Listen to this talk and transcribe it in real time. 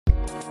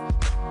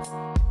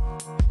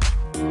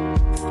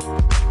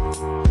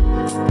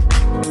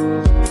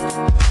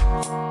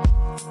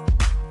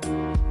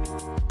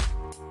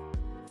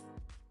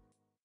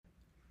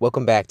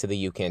Welcome back to the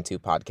You Can Too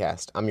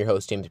podcast. I'm your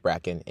host, James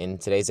Bracken. In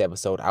today's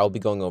episode, I will be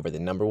going over the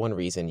number one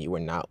reason you are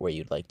not where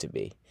you'd like to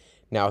be.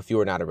 Now, if you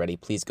are not already,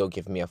 please go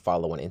give me a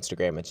follow on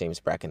Instagram at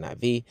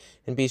JamesBracken.v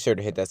and be sure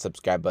to hit that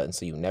subscribe button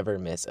so you never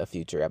miss a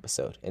future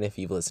episode. And if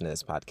you've listened to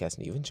this podcast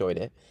and you've enjoyed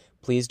it,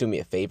 please do me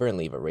a favor and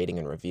leave a rating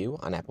and review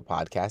on Apple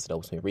Podcasts. It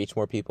helps me reach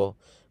more people,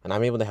 and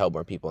I'm able to help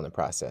more people in the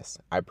process.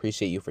 I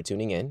appreciate you for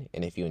tuning in,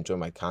 and if you enjoy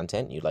my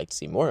content and you'd like to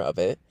see more of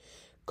it,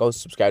 go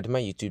subscribe to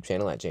my YouTube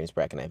channel at James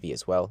Bracken IV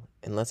as well,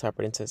 and let's hop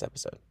right into this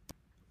episode.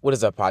 What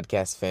is up,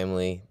 podcast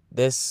family?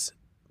 This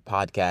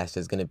podcast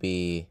is going to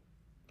be,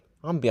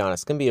 I'm going to be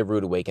honest, it's going to be a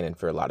rude awakening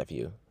for a lot of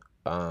you.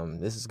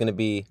 This is going to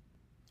be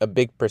a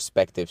big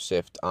perspective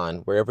shift on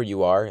wherever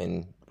you are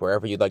and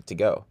wherever you'd like to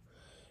go.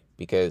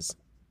 Because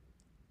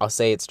I'll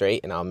say it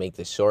straight and I'll make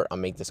this short, I'll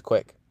make this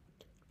quick.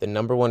 The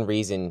number one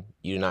reason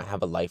you do not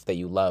have a life that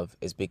you love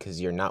is because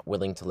you're not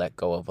willing to let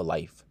go of a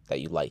life that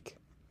you like.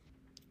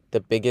 The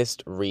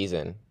biggest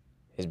reason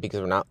is because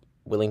we're not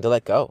willing to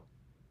let go.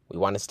 We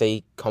want to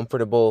stay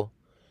comfortable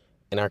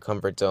in our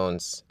comfort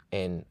zones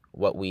and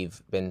what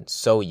we've been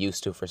so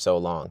used to for so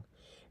long.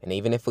 And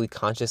even if we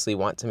consciously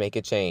want to make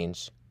a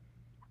change,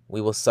 we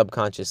will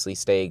subconsciously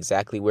stay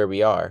exactly where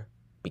we are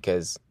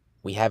because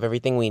we have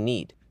everything we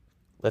need.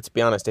 Let's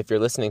be honest, if you're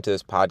listening to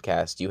this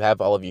podcast, you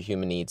have all of your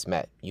human needs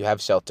met. You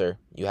have shelter,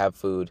 you have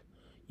food,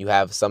 you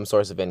have some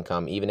source of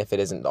income, even if it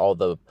isn't all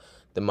the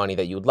money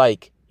that you'd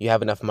like. You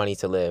have enough money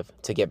to live,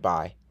 to get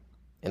by,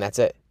 and that's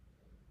it.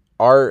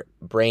 Our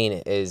brain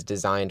is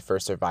designed for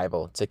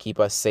survival, to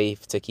keep us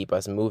safe, to keep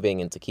us moving,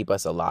 and to keep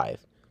us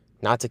alive,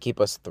 not to keep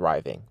us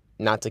thriving,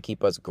 not to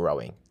keep us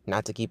growing,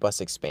 not to keep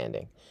us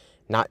expanding,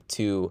 not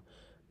to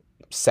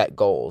set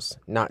goals,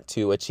 not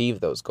to achieve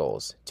those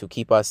goals, to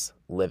keep us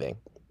living.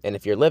 And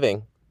if you're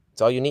living,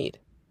 it's all you need.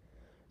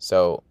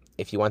 So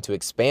if you want to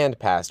expand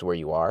past where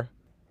you are,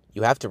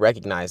 you have to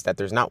recognize that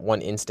there's not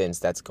one instance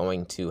that's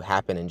going to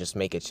happen and just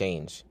make a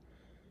change,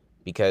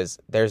 because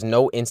there's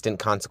no instant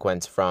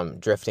consequence from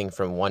drifting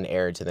from one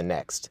era to the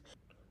next.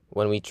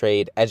 When we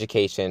trade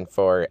education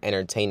for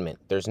entertainment,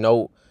 there's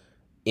no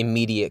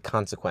immediate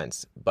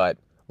consequence, but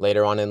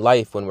later on in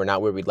life, when we're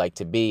not where we'd like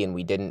to be and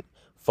we didn't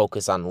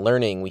focus on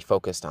learning, we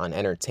focused on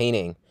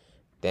entertaining,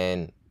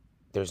 then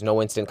there's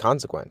no instant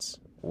consequence.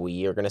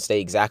 We are going to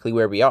stay exactly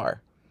where we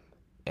are.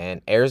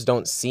 And errors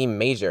don't seem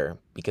major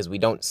because we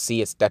don't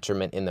see its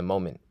detriment in the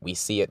moment. We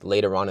see it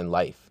later on in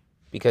life.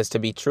 Because to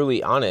be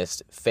truly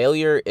honest,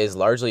 failure is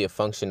largely a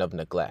function of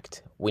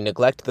neglect. We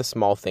neglect the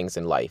small things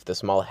in life, the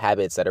small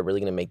habits that are really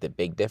going to make the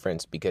big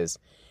difference because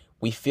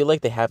we feel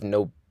like they have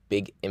no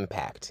big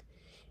impact.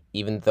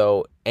 Even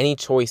though any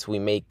choice we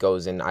make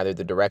goes in either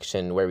the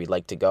direction where we'd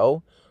like to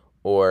go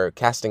or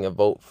casting a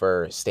vote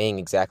for staying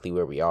exactly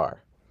where we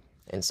are.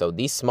 And so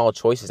these small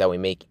choices that we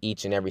make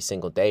each and every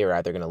single day are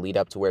either going to lead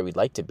up to where we'd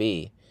like to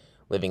be,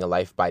 living a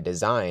life by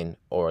design,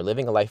 or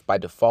living a life by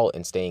default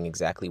and staying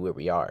exactly where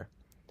we are.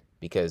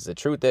 Because the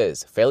truth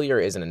is, failure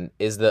is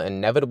the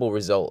inevitable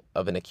result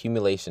of an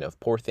accumulation of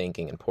poor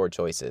thinking and poor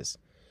choices.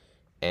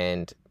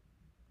 And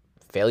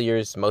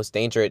failure's most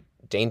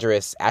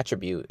dangerous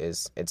attribute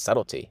is its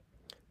subtlety.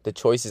 The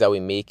choices that we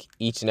make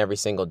each and every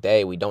single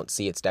day, we don't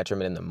see its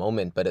detriment in the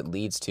moment, but it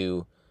leads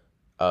to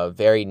a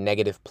very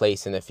negative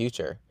place in the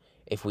future.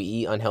 If we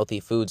eat unhealthy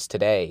foods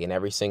today and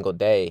every single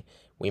day,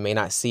 we may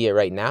not see it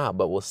right now,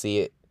 but we'll see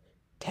it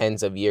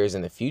tens of years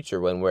in the future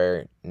when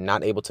we're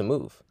not able to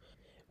move.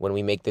 When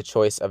we make the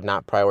choice of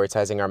not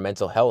prioritizing our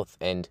mental health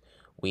and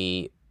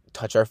we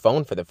touch our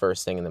phone for the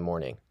first thing in the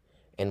morning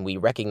and we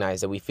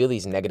recognize that we feel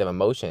these negative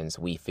emotions,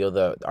 we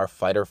feel our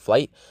fight or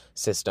flight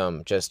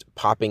system just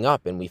popping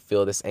up and we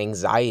feel this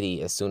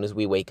anxiety as soon as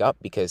we wake up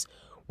because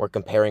we're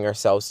comparing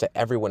ourselves to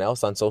everyone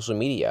else on social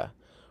media.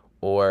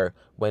 Or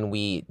when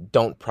we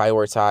don't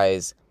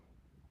prioritize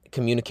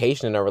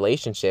communication in our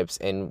relationships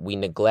and we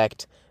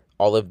neglect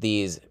all of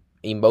these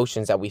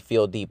emotions that we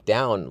feel deep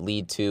down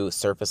lead to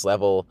surface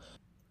level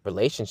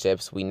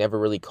relationships, we never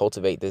really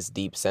cultivate this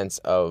deep sense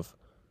of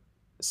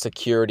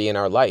security in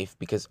our life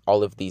because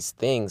all of these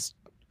things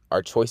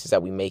are choices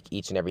that we make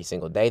each and every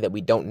single day that we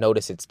don't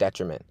notice its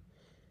detriment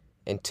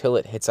until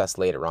it hits us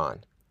later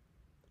on.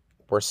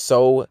 We're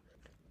so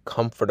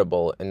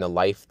comfortable in the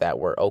life that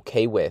we're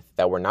okay with,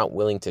 that we're not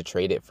willing to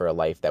trade it for a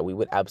life that we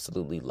would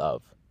absolutely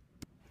love.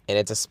 And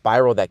it's a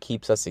spiral that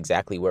keeps us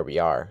exactly where we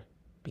are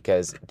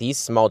because these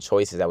small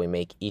choices that we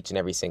make each and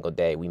every single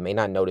day, we may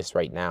not notice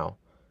right now,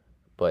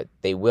 but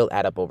they will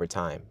add up over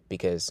time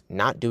because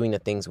not doing the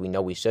things we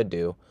know we should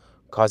do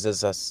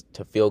causes us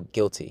to feel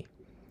guilty.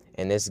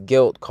 And this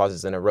guilt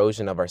causes an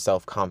erosion of our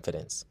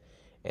self-confidence.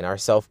 And our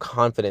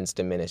self-confidence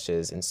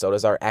diminishes, and so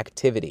does our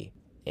activity.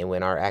 And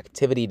when our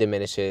activity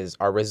diminishes,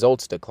 our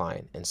results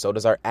decline, and so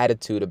does our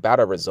attitude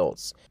about our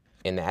results.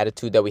 And the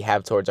attitude that we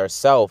have towards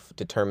ourselves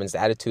determines the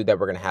attitude that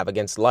we're going to have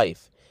against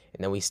life.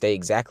 And then we stay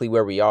exactly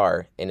where we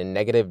are in a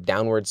negative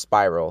downward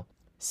spiral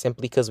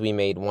simply because we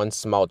made one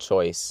small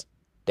choice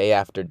day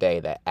after day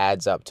that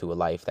adds up to a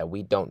life that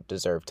we don't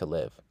deserve to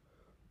live.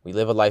 We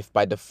live a life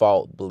by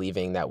default,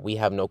 believing that we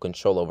have no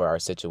control over our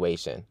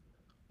situation.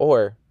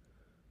 Or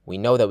we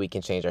know that we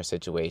can change our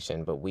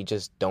situation, but we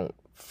just don't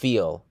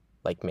feel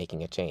like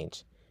making a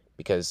change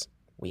because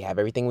we have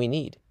everything we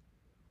need.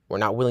 We're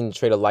not willing to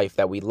trade a life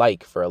that we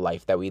like for a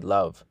life that we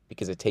love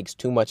because it takes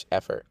too much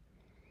effort.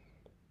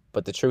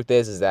 But the truth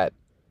is that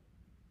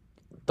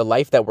the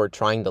life that we're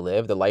trying to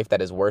live, the life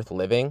that is worth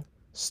living,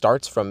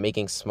 starts from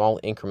making small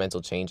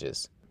incremental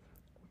changes.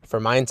 For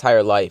my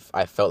entire life,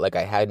 I felt like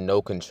I had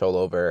no control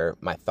over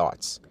my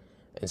thoughts.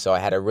 And so I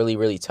had a really,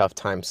 really tough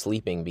time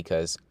sleeping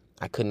because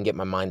I couldn't get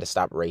my mind to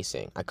stop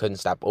racing. I couldn't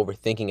stop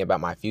overthinking about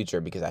my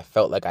future because I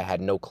felt like I had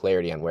no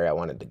clarity on where I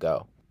wanted to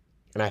go.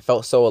 And I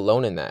felt so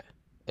alone in that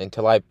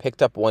until I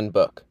picked up one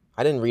book.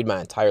 I didn't read my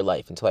entire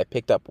life until I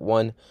picked up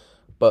one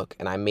book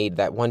and I made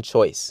that one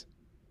choice.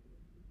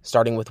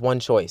 Starting with one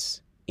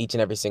choice each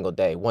and every single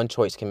day. One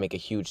choice can make a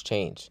huge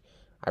change.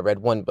 I read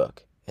one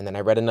book, and then I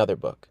read another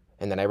book,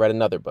 and then I read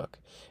another book,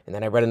 and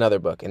then I read another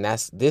book. And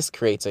this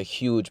creates a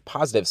huge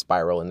positive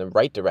spiral in the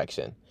right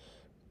direction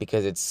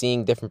because it's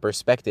seeing different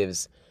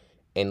perspectives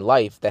in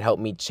life that help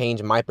me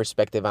change my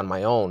perspective on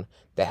my own,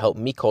 that help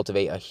me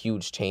cultivate a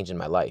huge change in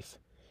my life.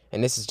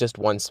 And this is just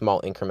one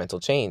small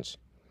incremental change.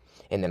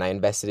 And then I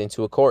invested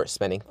into a course,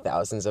 spending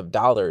thousands of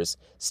dollars,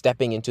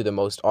 stepping into the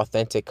most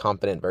authentic,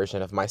 confident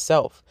version of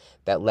myself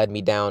that led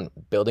me down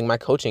building my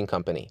coaching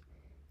company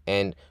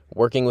and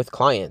working with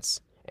clients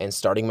and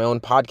starting my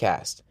own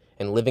podcast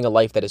and living a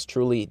life that is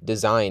truly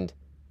designed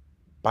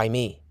by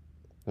me,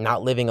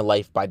 not living a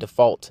life by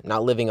default,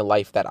 not living a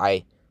life that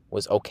I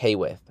was okay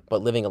with,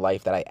 but living a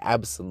life that I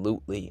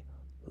absolutely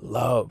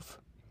love.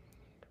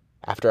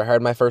 After I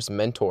hired my first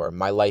mentor,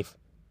 my life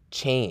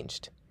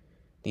changed.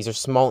 These are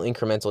small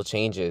incremental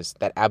changes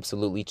that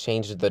absolutely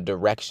changed the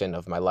direction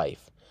of my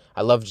life.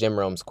 I love Jim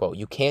Rohn's quote,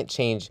 "You can't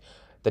change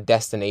the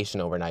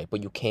destination overnight,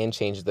 but you can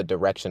change the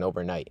direction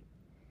overnight."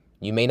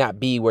 You may not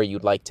be where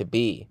you'd like to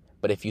be,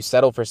 but if you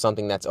settle for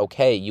something that's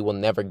okay, you will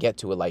never get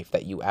to a life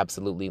that you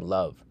absolutely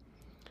love.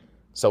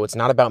 So it's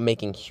not about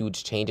making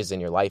huge changes in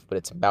your life, but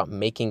it's about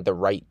making the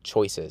right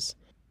choices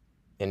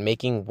and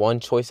making one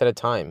choice at a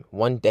time,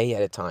 one day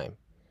at a time.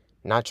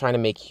 Not trying to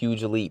make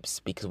huge leaps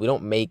because we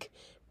don't make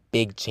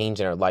big change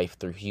in our life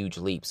through huge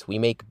leaps. We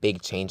make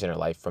big change in our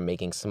life from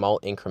making small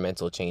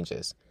incremental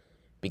changes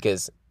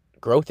because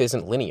growth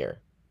isn't linear.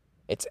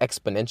 It's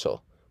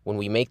exponential. When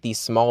we make these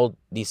small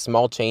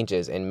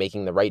changes and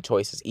making the right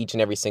choices each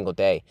and every single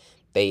day,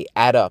 they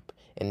add up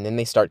and then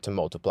they start to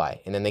multiply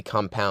and then they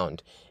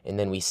compound and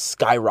then we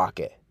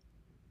skyrocket.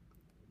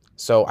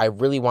 So I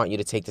really want you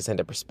to take this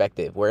into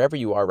perspective. Wherever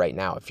you are right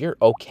now, if you're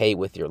okay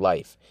with your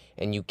life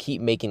and you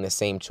keep making the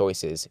same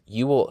choices,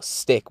 you will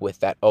stick with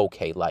that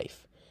okay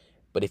life.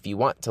 But if you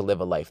want to live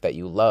a life that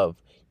you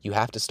love, you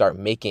have to start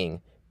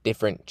making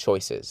different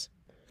choices.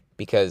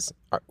 Because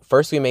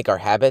first we make our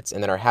habits,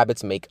 and then our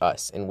habits make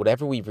us. And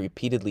whatever we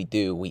repeatedly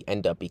do, we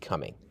end up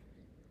becoming.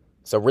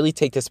 So really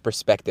take this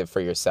perspective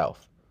for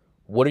yourself.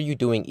 What are you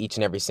doing each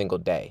and every single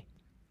day?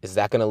 Is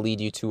that going to lead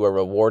you to a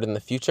reward in the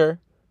future?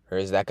 Or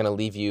is that going to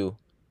leave you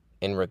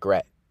in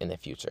regret in the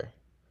future?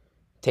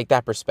 Take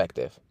that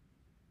perspective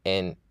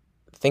and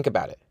think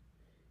about it.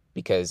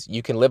 Because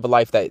you can live a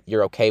life that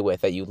you're okay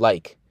with, that you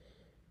like.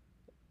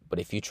 But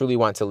if you truly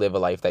want to live a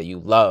life that you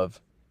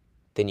love,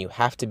 then you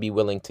have to be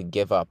willing to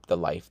give up the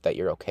life that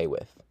you're okay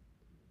with.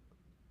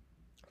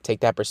 Take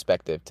that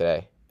perspective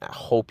today. I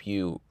hope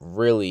you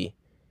really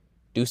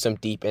do some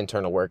deep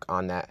internal work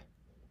on that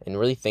and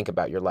really think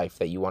about your life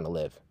that you want to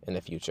live in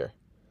the future.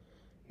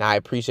 Now, I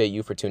appreciate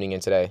you for tuning in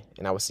today,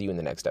 and I will see you in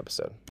the next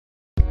episode.